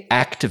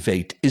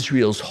reactivate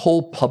Israel's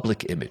whole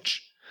public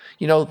image.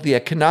 You know, the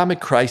economic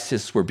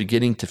crisis we're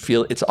beginning to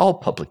feel, it's all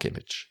public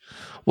image.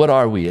 What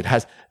are we? It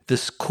has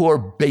this core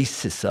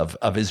basis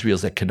of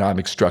Israel's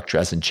economic structure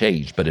hasn't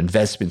changed, but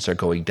investments are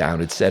going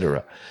down,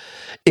 etc.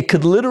 It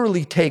could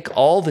literally take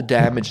all the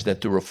damage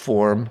that the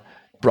reform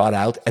brought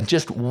out and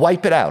just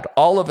wipe it out.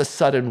 All of a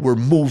sudden, we're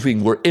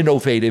moving, we're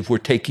innovative, we're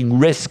taking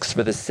risks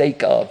for the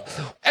sake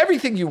of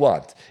everything you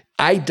want.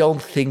 I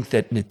don't think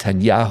that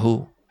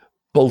Netanyahu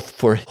both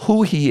for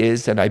who he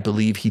is, and I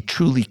believe he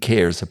truly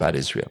cares about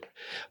Israel,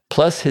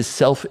 plus his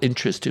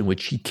self-interest in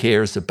which he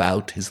cares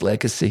about his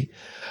legacy,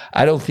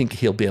 I don't think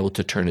he'll be able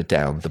to turn it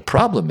down. The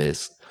problem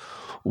is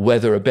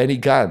whether a Benny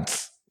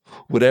Gantz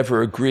would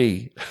ever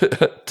agree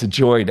to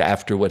join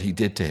after what he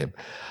did to him.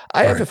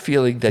 I have a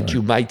feeling that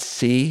you might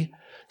see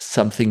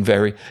something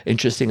very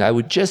interesting. I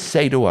would just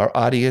say to our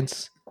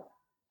audience,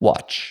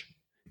 watch.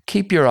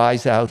 Keep your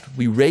eyes out.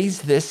 We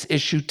raised this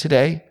issue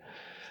today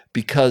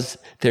because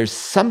there's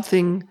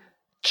something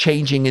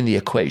changing in the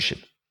equation.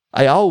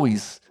 I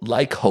always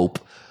like hope,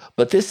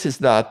 but this is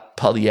not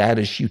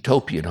Pollyannish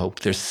utopian hope.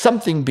 There's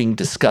something being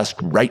discussed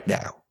right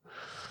now,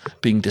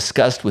 being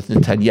discussed with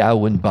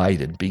Netanyahu and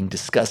Biden, being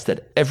discussed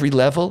at every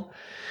level,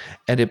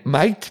 and it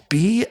might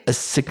be a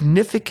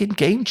significant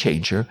game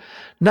changer,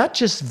 not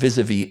just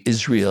vis-a-vis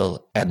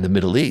Israel and the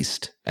Middle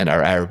East and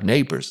our Arab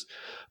neighbors,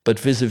 but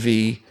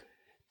vis-a-vis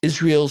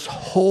Israel's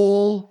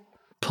whole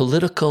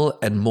political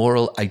and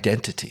moral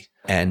identity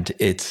and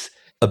its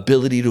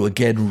ability to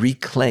again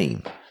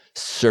reclaim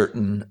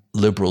certain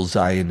liberal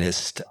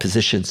Zionist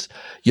positions.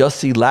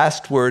 Yossi,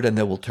 last word, and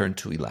then we'll turn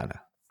to Ilana.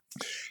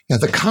 Yeah,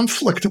 the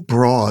conflict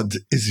abroad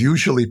is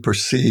usually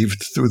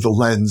perceived through the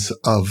lens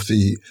of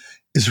the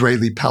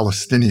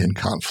Israeli-Palestinian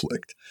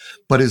conflict,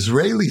 but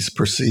Israelis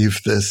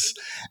perceive this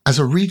as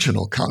a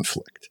regional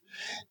conflict.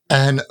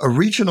 And a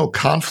regional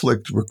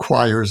conflict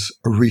requires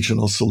a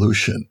regional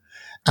solution.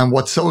 And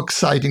what's so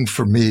exciting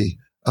for me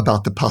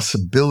about the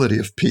possibility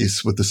of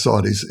peace with the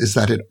Saudis is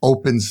that it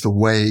opens the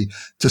way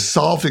to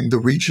solving the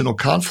regional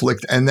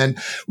conflict and then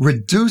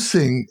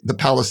reducing the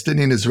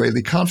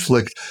Palestinian-Israeli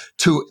conflict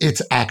to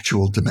its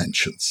actual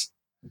dimensions.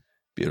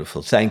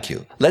 Beautiful. Thank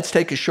you. Let's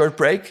take a short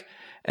break,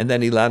 and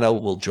then Ilana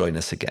will join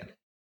us again.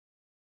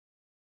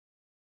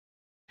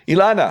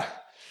 Ilana,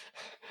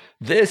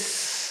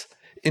 this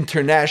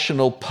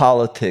international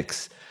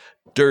politics,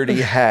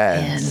 dirty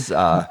hands,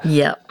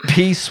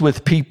 peace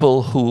with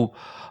people who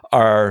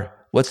are,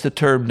 what's the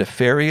term,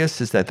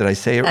 nefarious? Is that, did I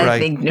say it right? I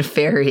think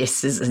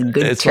nefarious is a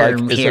good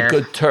term here. It's a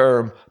good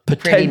term.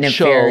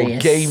 Potential,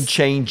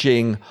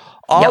 game-changing,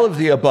 all of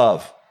the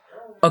above.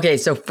 Okay,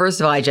 so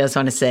first of all, I just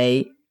want to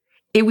say,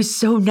 it was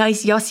so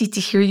nice, Yossi, to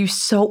hear you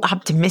so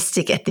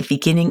optimistic at the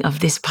beginning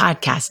of this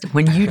podcast.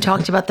 When you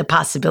talked about the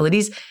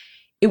possibilities,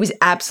 it was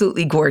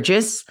absolutely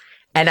gorgeous.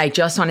 And I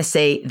just want to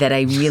say that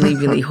I really,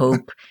 really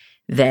hope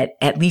that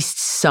at least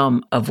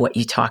some of what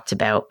you talked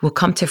about will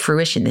come to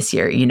fruition this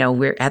year. You know,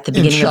 we're at the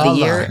beginning of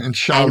the year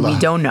and we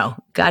don't know.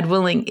 God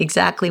willing,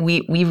 exactly.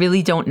 We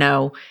really don't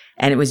know.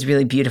 And it was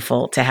really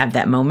beautiful to have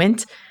that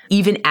moment,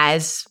 even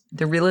as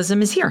the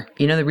realism is here.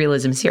 You know, the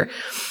realism is here.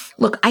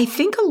 Look, I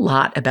think a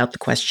lot about the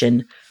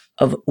question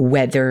of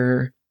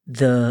whether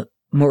the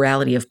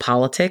morality of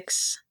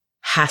politics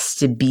has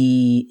to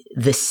be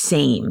the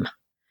same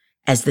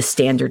as the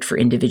standard for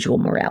individual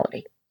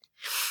morality.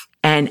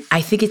 And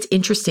I think it's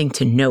interesting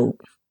to note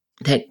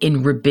that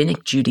in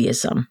rabbinic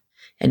Judaism,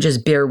 and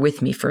just bear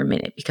with me for a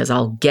minute because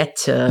I'll get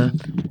to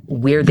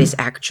where this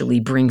actually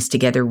brings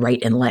together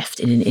right and left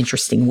in an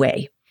interesting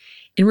way.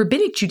 In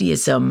rabbinic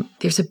Judaism,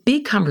 there's a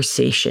big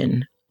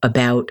conversation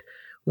about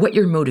what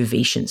your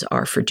motivations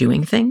are for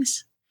doing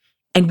things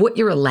and what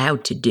you're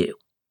allowed to do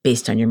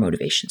based on your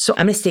motivation. So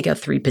I'm going to stake out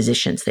 3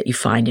 positions that you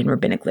find in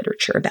rabbinic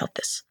literature about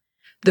this.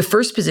 The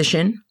first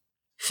position,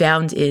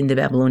 found in the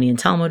Babylonian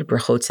Talmud,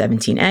 Brachot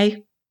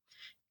 17a,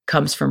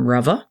 comes from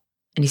Rava,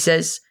 and he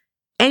says,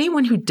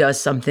 anyone who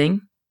does something,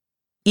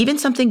 even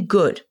something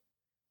good,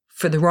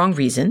 for the wrong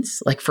reasons,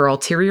 like for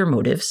ulterior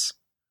motives,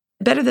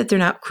 better that they're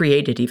not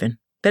created even,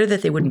 better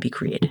that they wouldn't be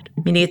created.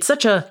 Meaning it's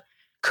such a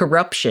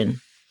corruption.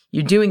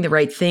 You're doing the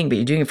right thing, but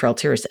you're doing it for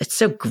ulterior. It's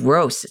so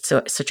gross. It's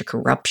such a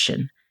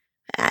corruption.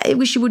 I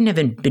wish you wouldn't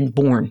have been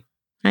born,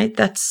 right?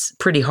 That's a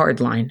pretty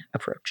hardline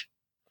approach.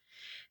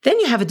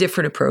 Then you have a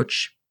different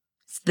approach.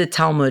 The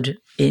Talmud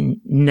in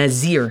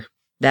Nazir,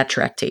 that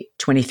tractate,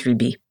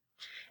 23b.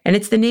 And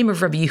it's the name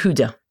of Rabbi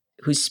Yehuda,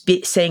 who's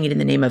saying it in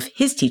the name of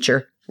his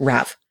teacher,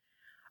 Rav.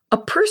 A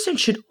person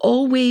should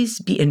always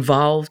be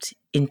involved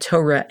in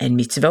Torah and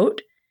mitzvot,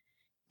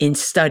 in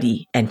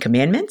study and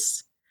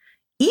commandments,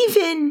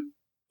 even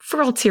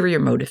for ulterior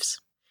motives.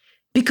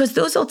 Because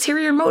those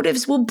ulterior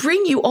motives will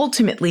bring you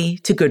ultimately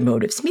to good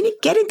motives, meaning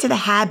get into the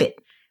habit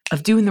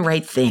of doing the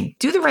right thing.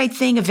 Do the right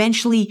thing,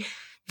 eventually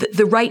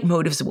the right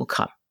motives will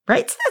come.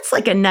 Right? So that's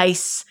like a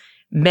nice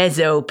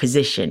mezzo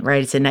position,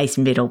 right? It's a nice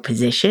middle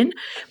position,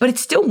 but it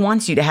still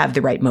wants you to have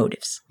the right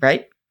motives,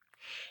 right?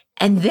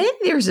 And then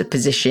there's a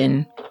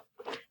position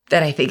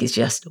that I think is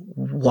just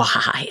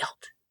wild.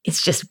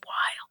 It's just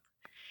wild.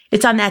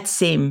 It's on that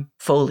same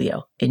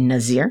folio in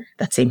Nazir,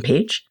 that same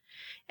page,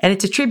 and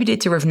it's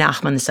attributed to Rav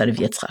Nachman, the son of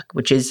Yitzchak,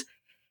 which is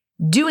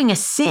doing a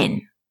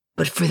sin,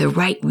 but for the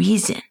right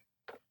reason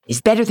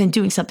is better than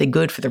doing something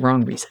good for the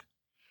wrong reason.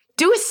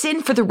 Do a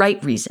sin for the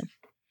right reason.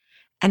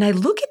 And I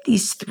look at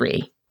these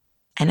 3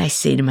 and I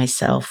say to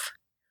myself,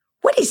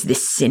 what is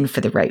this sin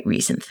for the right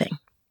reason thing?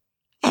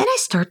 And I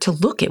start to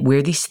look at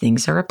where these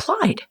things are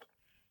applied.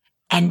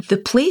 And the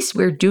place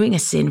where doing a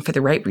sin for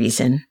the right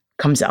reason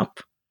comes up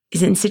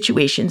is in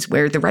situations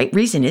where the right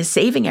reason is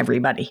saving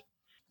everybody.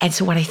 And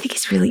so what I think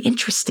is really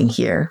interesting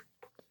here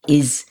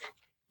is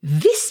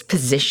this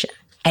position,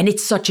 and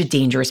it's such a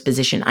dangerous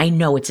position. I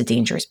know it's a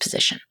dangerous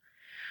position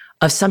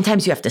of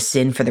sometimes you have to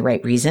sin for the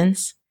right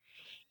reasons.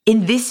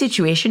 In this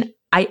situation,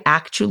 I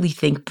actually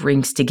think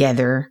brings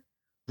together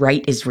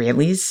right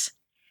Israelis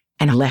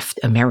and left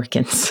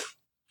Americans.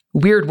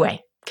 Weird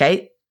way,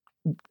 okay?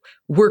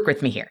 Work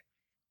with me here.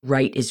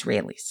 Right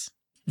Israelis.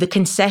 The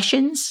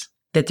concessions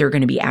that they're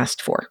going to be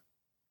asked for,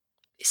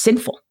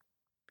 sinful,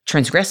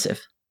 transgressive.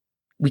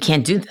 We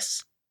can't do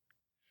this.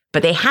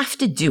 But they have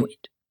to do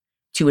it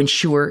to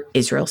ensure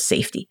Israel's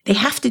safety. They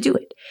have to do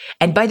it.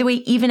 And by the way,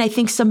 even I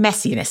think some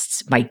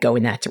messianists might go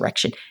in that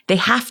direction. They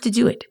have to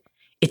do it.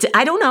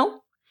 I don't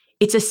know.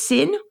 It's a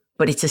sin,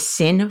 but it's a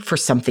sin for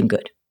something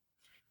good.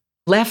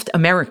 Left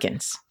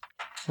Americans.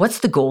 What's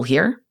the goal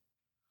here?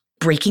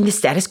 Breaking the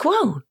status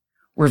quo.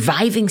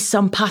 Reviving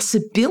some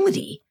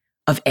possibility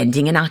of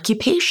ending an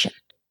occupation.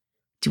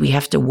 Do we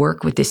have to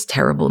work with this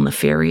terrible,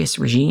 nefarious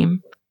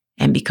regime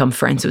and become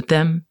friends with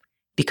them,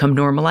 become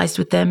normalized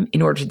with them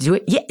in order to do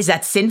it? Yeah, is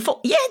that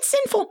sinful? Yeah, it's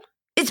sinful.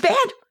 It's bad.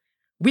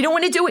 We don't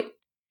want to do it.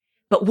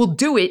 But we'll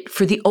do it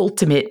for the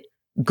ultimate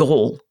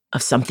goal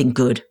of something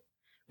good,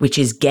 which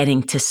is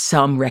getting to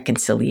some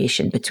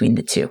reconciliation between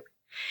the two.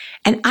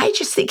 And I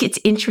just think it's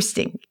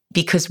interesting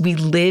because we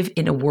live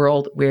in a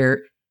world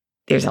where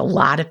there's a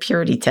lot of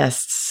purity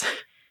tests.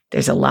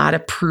 There's a lot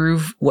of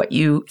prove what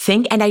you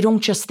think. And I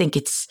don't just think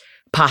it's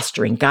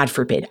posturing, God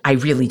forbid. I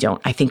really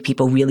don't. I think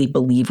people really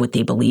believe what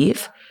they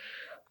believe.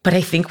 But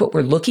I think what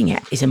we're looking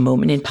at is a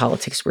moment in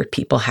politics where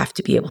people have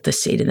to be able to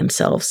say to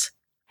themselves,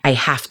 I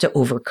have to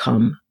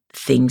overcome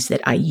things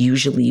that I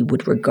usually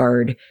would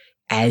regard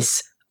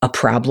as a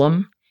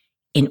problem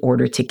in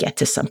order to get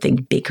to something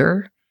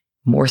bigger,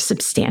 more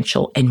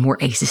substantial, and more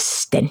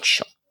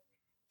existential.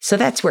 So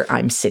that's where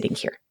I'm sitting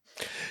here.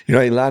 You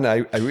know,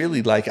 Ilana, I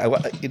really like,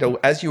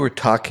 as you were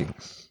talking,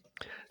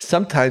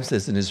 sometimes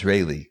as an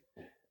Israeli,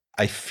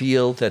 I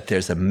feel that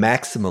there's a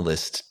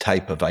maximalist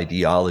type of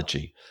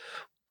ideology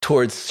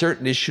towards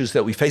certain issues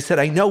that we face that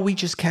I know we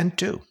just can't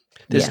do.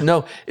 There's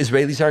no,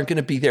 Israelis aren't going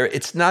to be there.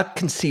 It's not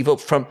conceivable.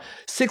 From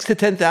 6,000 to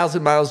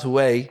 10,000 miles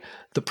away,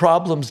 the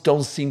problems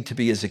don't seem to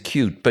be as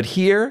acute. But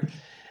here,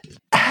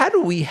 how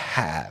do we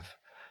have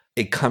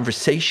a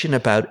conversation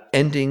about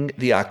ending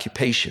the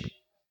occupation,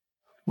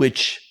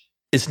 which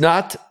is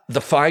not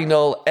the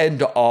final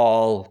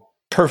end-all,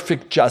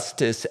 perfect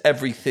justice,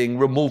 everything,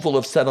 removal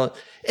of settlement?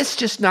 It's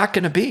just not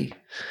going to be.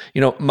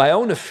 You know, my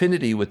own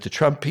affinity with the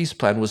Trump peace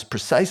plan was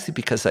precisely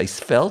because I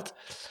felt,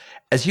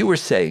 as you were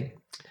saying,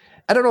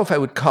 I don't know if I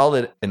would call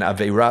it an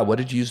aveira. What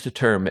did you use the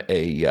term?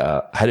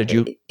 How did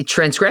you?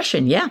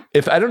 Transgression, yeah.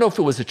 I don't know if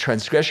it was a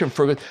transgression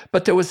for good,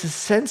 but there was a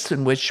sense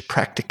in which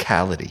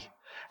practicality.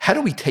 How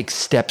do we take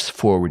steps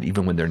forward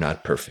even when they're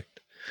not perfect?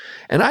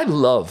 And I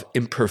love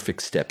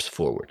imperfect steps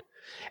forward.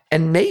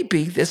 And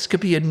maybe this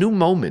could be a new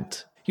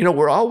moment. You know,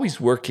 we're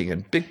always working,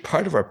 and a big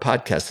part of our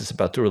podcast is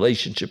about the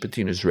relationship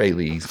between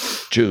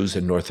Israelis, Jews,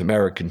 and North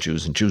American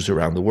Jews, and Jews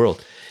around the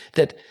world,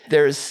 that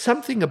there is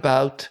something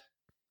about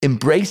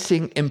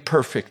embracing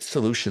imperfect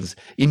solutions.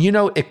 And you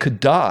know, it could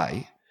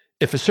die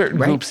if a certain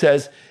group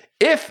says,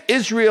 if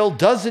Israel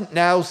doesn't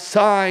now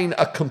sign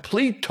a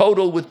complete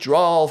total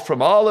withdrawal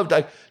from all of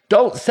the,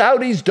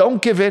 Saudis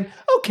don't give in.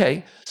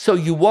 Okay, so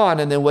you won,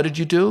 and then what did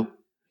you do?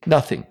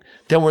 Nothing.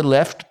 Then we're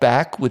left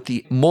back with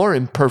the more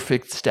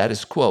imperfect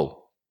status quo.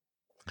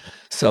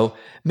 So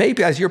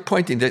maybe, as you're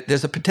pointing,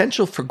 there's a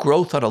potential for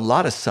growth on a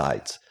lot of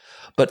sides.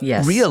 But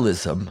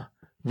realism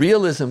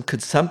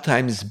could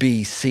sometimes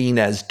be seen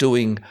as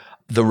doing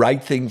the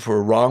right thing for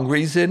a wrong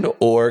reason,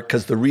 or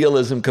because the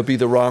realism could be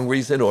the wrong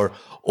reason, or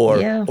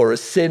a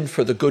sin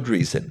for the good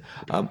reason.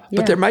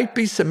 But there might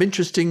be some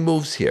interesting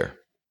moves here.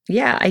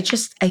 Yeah,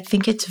 I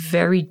think it's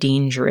very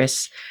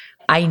dangerous.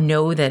 I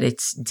know that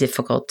it's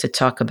difficult to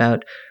talk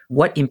about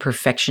what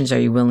imperfections are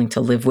you willing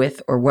to live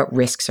with, or what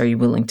risks are you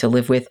willing to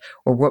live with,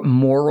 or what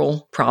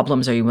moral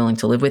problems are you willing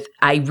to live with.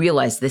 I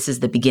realize this is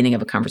the beginning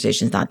of a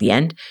conversation, it's not the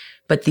end.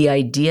 But the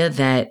idea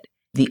that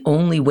the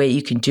only way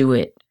you can do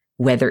it,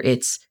 whether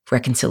it's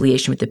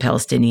reconciliation with the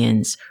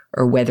Palestinians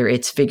or whether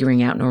it's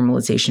figuring out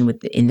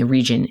normalization in the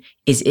region,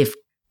 is if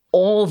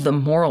all the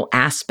moral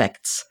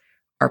aspects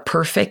are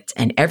perfect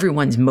and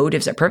everyone's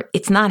motives are perfect.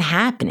 It's not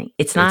happening.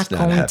 It's not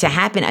going to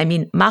happen. I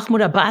mean, Mahmoud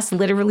Abbas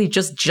literally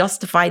just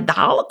justified the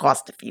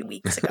Holocaust a few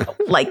weeks ago.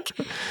 Like,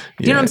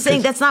 you know what I'm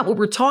saying? That's not what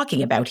we're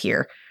talking about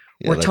here.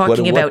 We're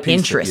talking about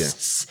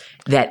interests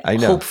that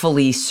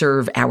hopefully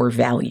serve our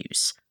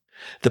values.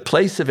 The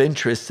place of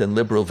interests and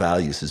liberal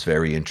values is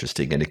very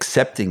interesting, and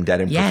accepting that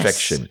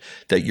imperfection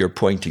that you're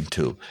pointing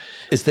to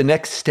is the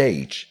next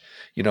stage.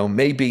 You know,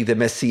 maybe the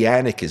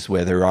messianic is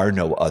where there are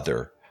no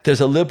other. There's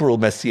a liberal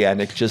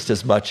messianic just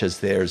as much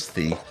as there's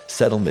the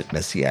settlement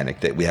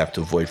messianic that we have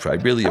to avoid. I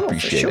really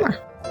appreciate it.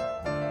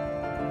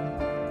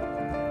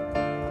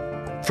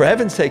 For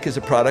Heaven's Sake is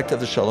a product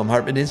of the Shalom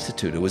Hartman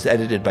Institute. It was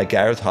edited by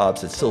Gareth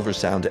Hobbs at Silver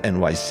Sound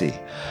NYC.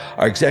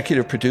 Our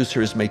executive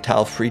producer is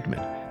Maytal Friedman.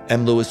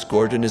 M. Lewis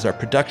Gordon is our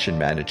production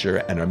manager,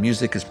 and our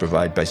music is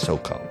provided by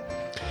Sokol.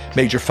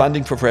 Major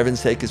funding for Heaven's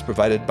Sake is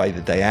provided by the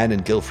Diane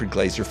and Guilford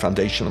Glazer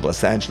Foundation of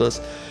Los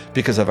Angeles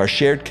because of our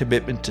shared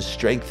commitment to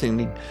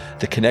strengthening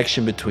the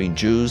connection between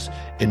Jews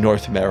in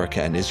North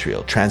America and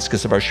Israel.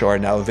 Transcripts of our show are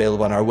now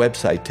available on our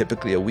website,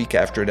 typically a week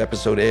after an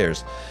episode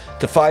airs.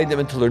 To find them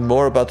and to learn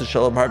more about the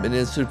Shalom Hartman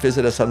Institute,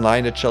 visit us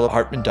online at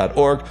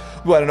shalomhartman.org.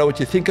 We want to know what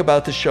you think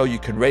about the show. You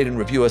can rate and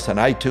review us on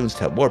iTunes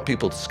to help more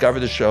people discover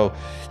the show.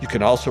 You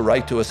can also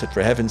write to us at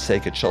For Heaven's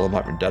Sake at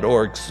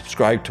shalomhartman.org.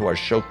 Subscribe to our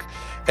show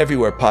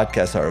everywhere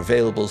podcasts are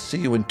available. See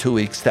you in 2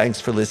 weeks. Thanks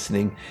for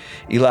listening.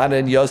 Ilana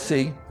and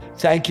Yossi,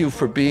 thank you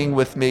for being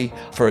with me.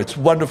 It's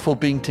wonderful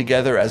being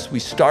together as we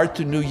start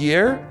the new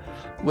year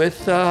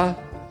with a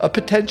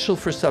potential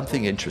for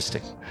something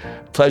interesting.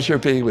 Pleasure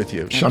being with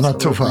you. Shana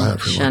Tova,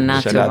 everyone.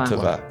 Shana Shana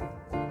Tova. Tova.